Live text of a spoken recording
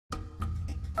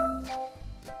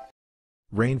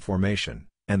rain formation,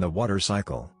 and the water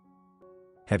cycle.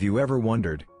 Have you ever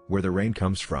wondered where the rain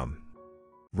comes from?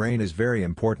 Rain is very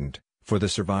important for the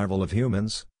survival of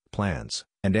humans, plants,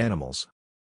 and animals.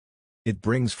 It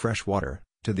brings fresh water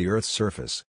to the Earth's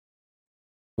surface.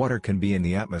 Water can be in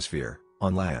the atmosphere,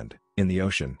 on land, in the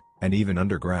ocean, and even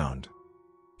underground.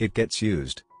 It gets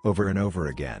used over and over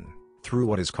again through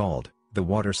what is called the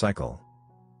water cycle.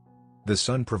 The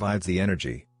sun provides the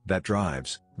energy that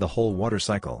drives the whole water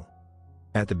cycle.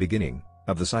 At the beginning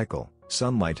of the cycle,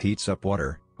 sunlight heats up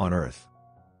water on Earth.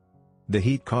 The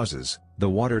heat causes the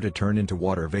water to turn into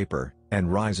water vapor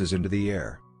and rises into the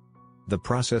air. The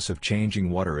process of changing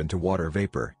water into water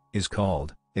vapor is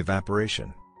called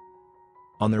evaporation.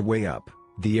 On their way up,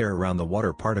 the air around the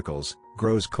water particles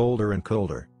grows colder and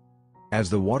colder. As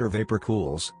the water vapor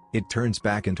cools, it turns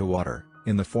back into water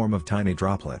in the form of tiny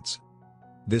droplets.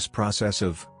 This process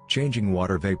of changing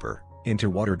water vapor into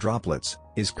water droplets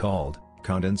is called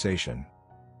condensation.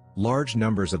 Large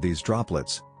numbers of these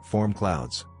droplets form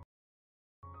clouds.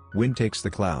 Wind takes the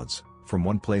clouds from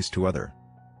one place to other.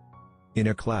 In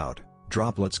a cloud,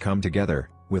 droplets come together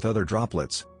with other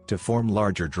droplets to form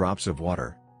larger drops of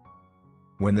water.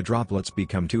 When the droplets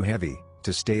become too heavy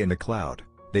to stay in the cloud,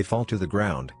 they fall to the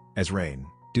ground as rain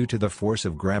due to the force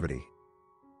of gravity.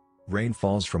 Rain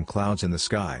falls from clouds in the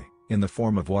sky in the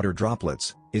form of water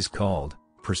droplets is called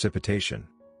precipitation.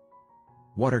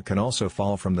 Water can also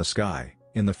fall from the sky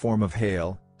in the form of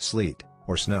hail, sleet,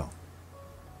 or snow.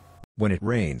 When it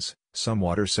rains, some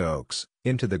water soaks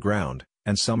into the ground,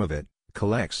 and some of it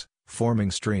collects,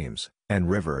 forming streams and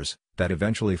rivers that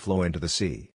eventually flow into the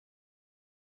sea.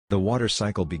 The water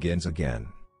cycle begins again.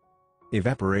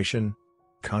 Evaporation,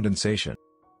 condensation,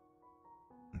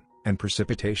 and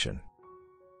precipitation.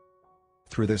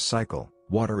 Through this cycle,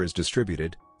 water is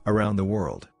distributed around the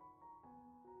world.